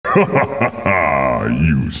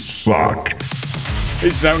You suck.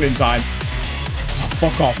 It's zoning time. Oh,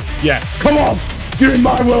 fuck off. Yeah, come on. You're in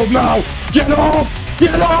my world now. Get off.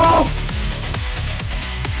 Get off.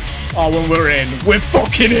 Oh, when we're in. We're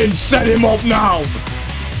fucking in. Set him up now.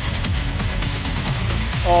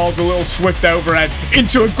 Oh, the little swift overhead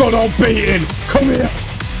into a good old beating. Come here.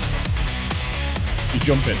 He's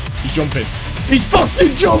jumping. He's jumping. He's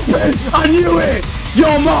fucking jumping. I knew it.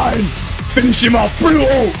 You're mine. Finish him off.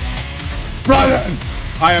 Brutal. Right then.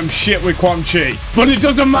 I am shit with Quan Chi, but it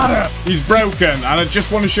doesn't matter. He's broken, and I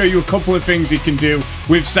just want to show you a couple of things he can do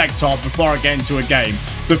with Sektor before I get into a game.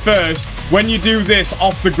 The first, when you do this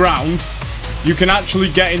off the ground, you can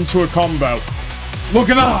actually get into a combo.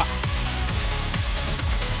 Look at that.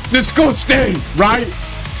 Disgusting, right?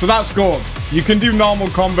 So that's good. You can do normal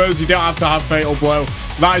combos. You don't have to have Fatal Blow.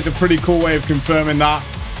 That is a pretty cool way of confirming that.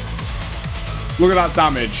 Look at that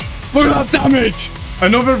damage. Look at that damage.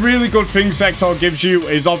 Another really good thing Sektor gives you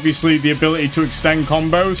is obviously the ability to extend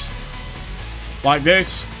combos. Like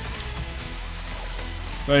this.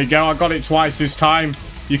 There you go. I got it twice this time.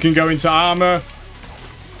 You can go into armor.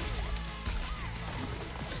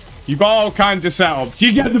 You got all kinds of setups.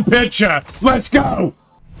 You get the picture. Let's go.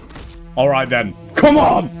 Alright then. Come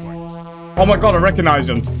on. Oh my god, I recognize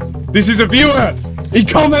him. This is a viewer. He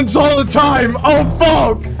comments all the time. Oh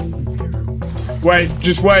fuck. Wait,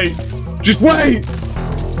 just wait. Just wait.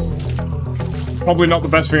 Probably not the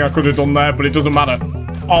best thing I could have done there, but it doesn't matter.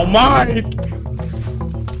 Oh my!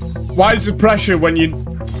 Why is the pressure when you...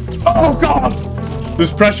 Oh god!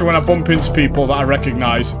 There's pressure when I bump into people that I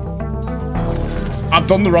recognize. I've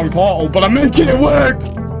done the wrong portal, but I'm making it work!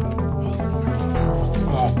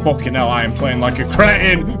 Oh fucking hell, I am playing like a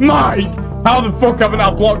cretin! Mike! How the fuck haven't I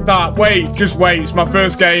blocked that? Wait, just wait, it's my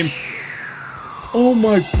first game. Oh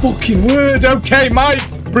my fucking word! Okay, Mike!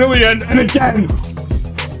 Brilliant! And again!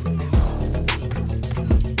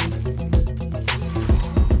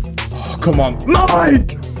 Come on.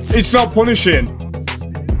 Mike! It's not punishing.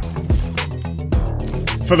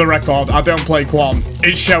 For the record, I don't play Quan.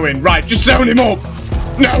 It's showing. Right, just zone him up.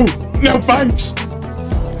 No! No thanks!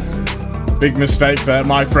 Big mistake there,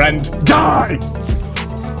 my friend. Die!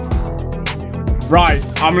 Right,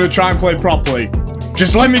 I'm gonna try and play properly.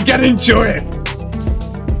 Just let me get into it!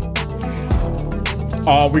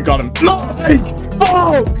 Oh, we got him. Mike!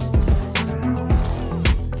 Fuck!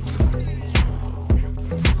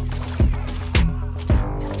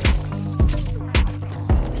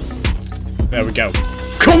 There we go.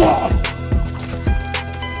 Come on!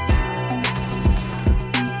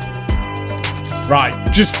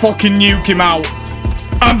 Right, just fucking nuke him out.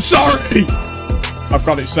 I'm sorry! I've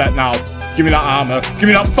got it set now. Give me that armor. Give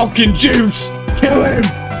me that fucking juice! Kill him!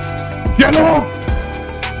 Get off!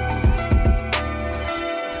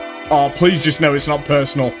 Oh, please just know it's not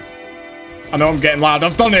personal. I know I'm getting loud.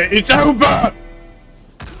 I've done it. It's over!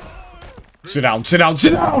 Sit down, sit down,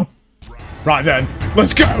 sit down! Right then,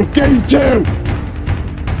 let's go! Game 2!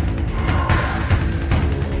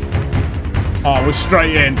 Oh, we're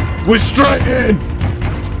straight in. We're straight in!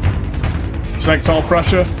 Sektor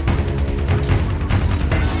pressure.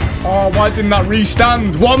 Oh, why didn't that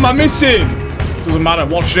restand? What am I missing? Doesn't matter,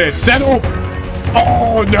 watch this. Settle!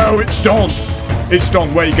 Oh, no, it's done. It's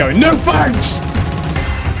done. Where are you going? No thanks!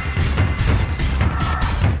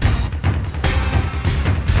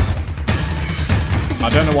 I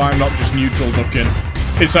don't know why I'm not just neutral ducking.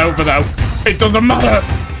 It's over though. It doesn't matter.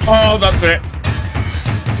 Oh, that's it.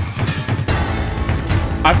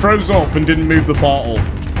 I froze up and didn't move the portal.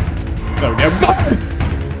 There we go.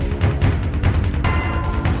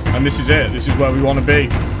 And this is it. This is where we want to be.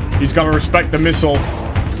 He's got to respect the missile.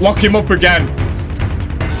 Lock him up again.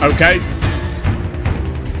 Okay.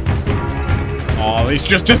 Oh, it's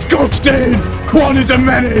just disgusting. Quan is a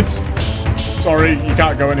menace. Sorry, you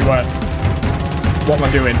can't go anywhere. What am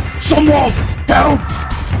I doing? Someone! Help!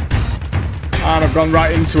 And I've gone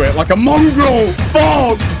right into it like a mongrel!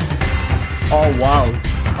 Fuck! Oh, wow.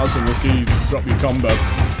 That's a lucky drop your combo.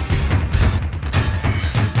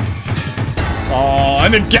 Oh,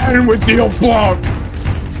 and again with the up block!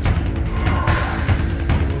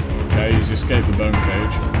 Okay, he's escaped the bone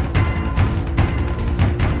cage.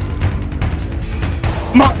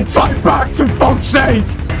 Mike, fight back for fuck's sake!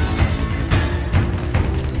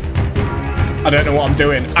 I don't know what I'm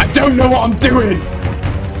doing. I don't know what I'm doing!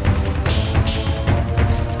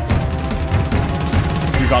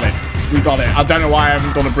 We got it. We got it. I don't know why I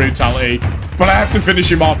haven't done a brutality, but I have to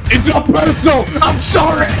finish him off. It's not personal! I'm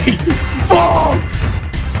sorry! Fuck!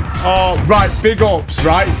 Oh, right. Big ups,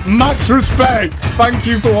 right? Max respect! Thank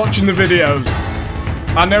you for watching the videos.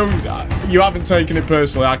 I know you haven't taken it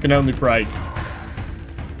personally. I can only pray.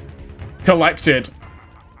 collected.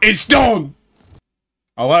 It's done.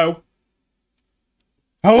 Hello?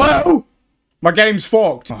 Hello? My game's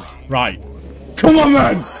fucked. Oh, right. Come on,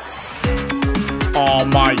 then. Oh,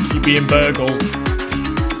 Mike, you're being burgled.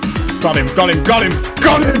 Got him, got him, got him,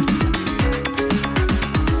 got him!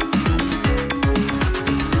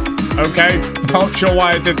 Okay, not sure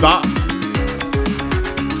why I did that.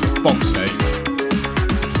 For fuck's sake.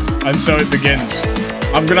 And so it begins.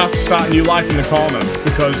 I'm gonna have to start a new life in the corner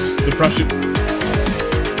because the pressure...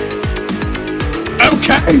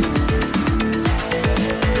 Okay!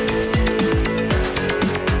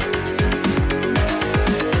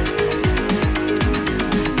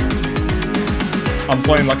 I'm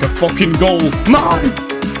playing like a fucking goal. Mine!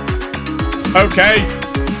 Okay.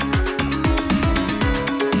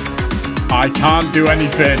 I can't do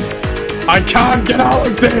anything. I can't get out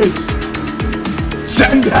of this!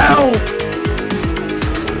 Send help!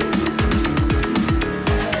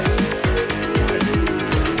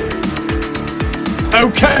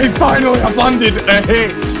 Okay, finally I've landed a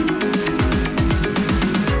hit!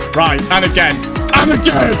 Right, and again. And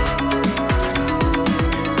again!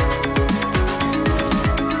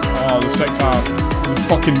 Oh, the sector. The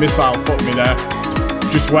fucking missile fucked me there.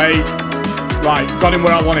 Just wait. Right, got him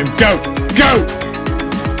where I want him. Go! Go!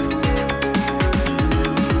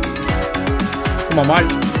 Come on, Mike.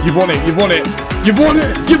 You've won it. You've won it. You've won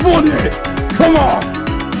it. You've won it. Come on.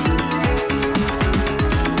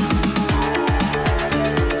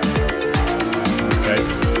 Okay.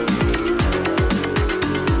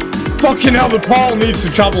 Fucking hell, the ball needs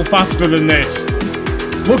to travel faster than this.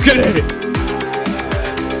 Look at it.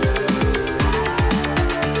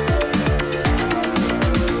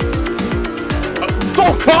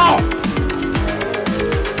 Fuck off.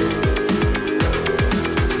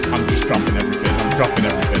 I'm just dropping everything. I'm dropping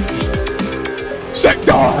everything. Just...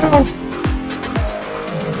 Sector, help!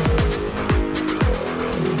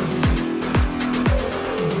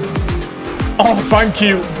 Oh, thank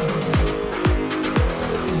you.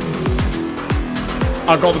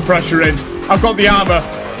 I've got the pressure in. I've got the armor.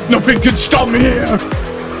 Nothing can stop me here.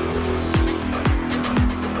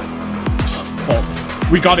 Oh, fuck.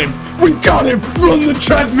 We got him. We got him. Run the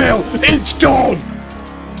treadmill. It's done.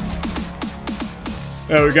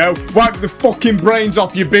 There we go. Wipe the fucking brains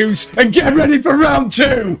off your booze and get ready for round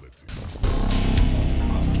 2.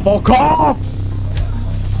 Fuck off.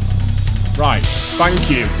 Right. Thank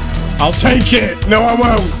you. I'll take it. No, I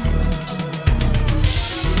won't.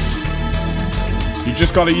 You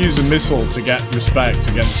just got to use a missile to get respect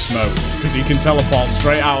against smoke, because he can teleport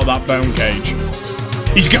straight out of that bone cage.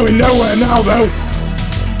 He's going nowhere now, though.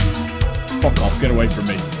 Fuck off. Get away from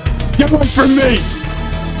me. Get away from me.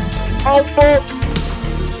 Oh, fuck.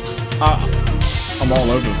 I'm all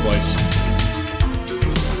over the place.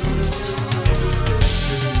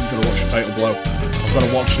 I'm gonna watch the fatal blow. I've got to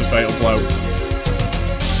watch the fatal blow.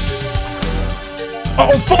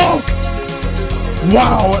 Oh, fuck!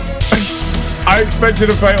 Wow! I expected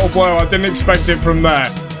a fatal blow. I didn't expect it from there.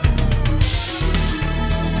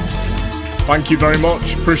 Thank you very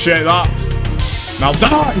much. Appreciate that. Now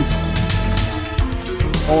die!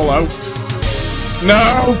 Hello.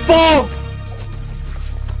 No! Fuck!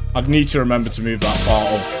 I'd need to remember to move that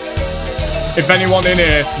portal. If anyone in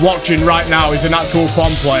here watching right now is an actual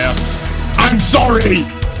Quan player, I'm sorry!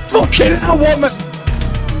 Fucking hell, what the...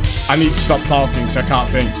 I need to stop talking because I can't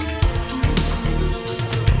think.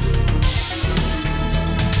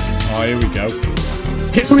 Oh, here we go.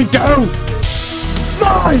 Here we go!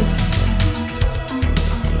 Mine!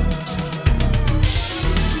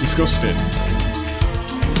 Disgusted.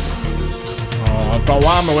 Oh, I've got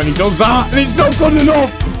armor when he does that, and it's not good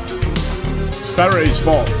enough! Ferra is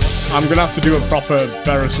fucked. I'm gonna have to do a proper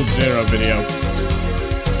Ferra Sub-Zero video.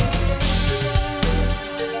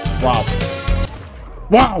 Wow.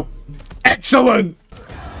 Wow! Excellent!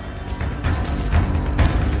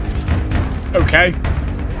 Okay.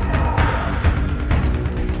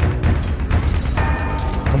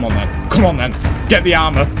 Come on then. Come on then. Get the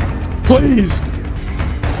armor. Please!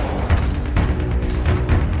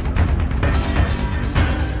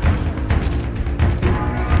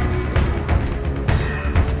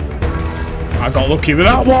 I got lucky with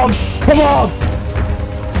that one. Come on.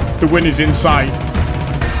 The win is in sight.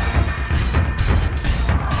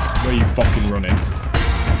 Where are you fucking running?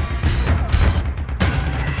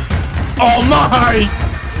 Oh my!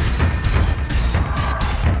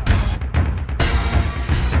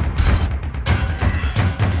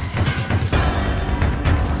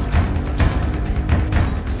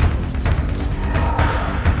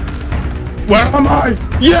 Where am I?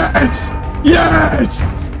 Yes! Yes!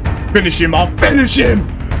 Finish him off. Finish him!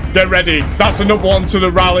 They're ready. That's another one to the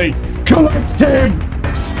rally. Collect him!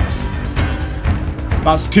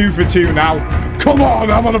 That's 2 for 2 now. Come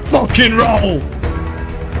on, I'm on a fucking roll!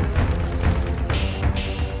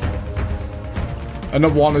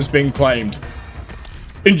 Another one has been claimed.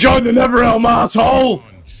 Enjoy the Netherrealm, asshole!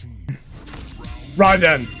 Right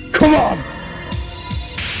then, come on!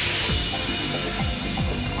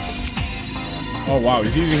 Oh wow,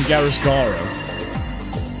 he's using Garascaro.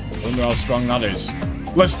 I wonder how strong that is.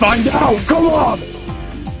 Let's find out! Come on!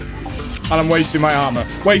 And I'm wasting my armor.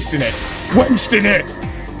 Wasting it. Wasting it!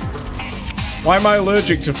 Why am I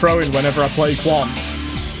allergic to throwing whenever I play Quan?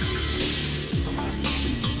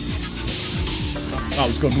 That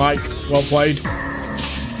was good, Mike. Well played.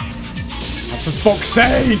 Oh, for fuck's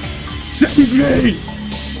sake! Save me!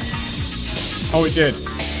 Oh, it did.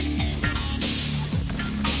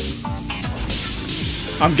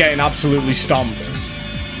 I'm getting absolutely stomped.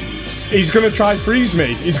 He's gonna try freeze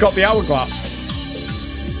me. He's got the hourglass.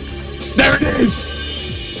 There it is!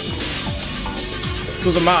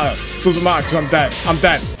 Doesn't matter. Doesn't matter because I'm dead. I'm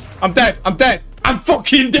dead. I'm dead. I'm dead. I'm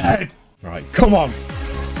fucking dead! Right, come on.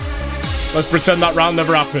 Let's pretend that round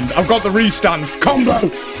never happened. I've got the restand.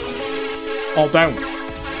 Combo! All down.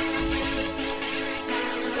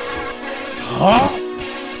 Huh?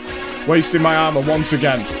 Wasting my armor once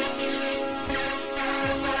again.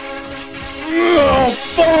 Oh,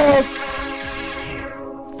 fuck!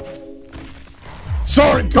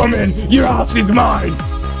 Sorry, come in. Your ass is mine.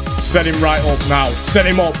 Set him right up now. Set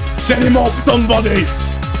him up. Set him up, somebody.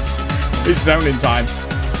 It's zoning time.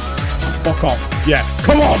 Fuck off. Yeah.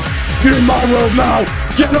 Come on. You're in my world now.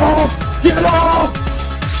 Get off. Get off.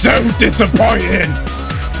 So disappointing.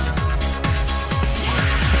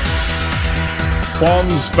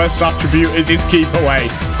 Quan's best attribute is his keep away.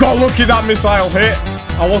 Got lucky that missile hit.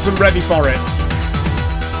 I wasn't ready for it.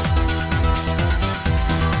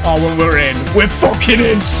 Oh, when we're in. We're fucking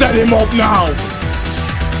in. Set him up now.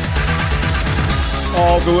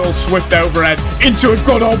 Oh, the little swift overhead. Into a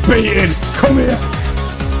good old beating. Come here.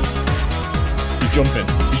 He's jumping.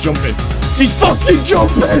 He's jumping. He's fucking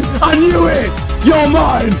jumping. I knew it. You're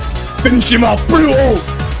mine. Finish him off. Brutal.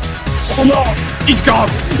 Oh, no. He's gone.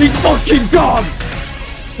 He's fucking gone.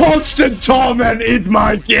 Constant torment is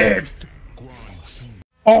my gift.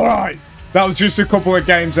 Alright, that was just a couple of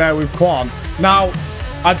games there with Quan. Now,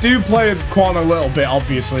 I do play Quan a little bit,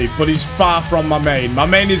 obviously, but he's far from my main. My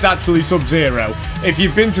main is actually Sub-Zero. If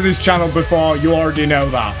you've been to this channel before, you already know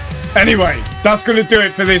that. Anyway, that's going to do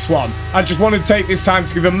it for this one. I just want to take this time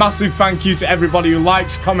to give a massive thank you to everybody who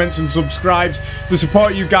likes, comments, and subscribes. The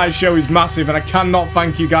support you guys show is massive, and I cannot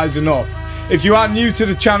thank you guys enough. If you are new to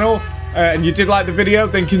the channel, and you did like the video,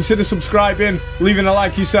 then consider subscribing, leaving a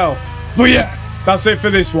like yourself. But yeah, that's it for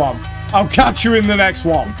this one. I'll catch you in the next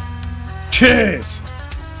one. Cheers!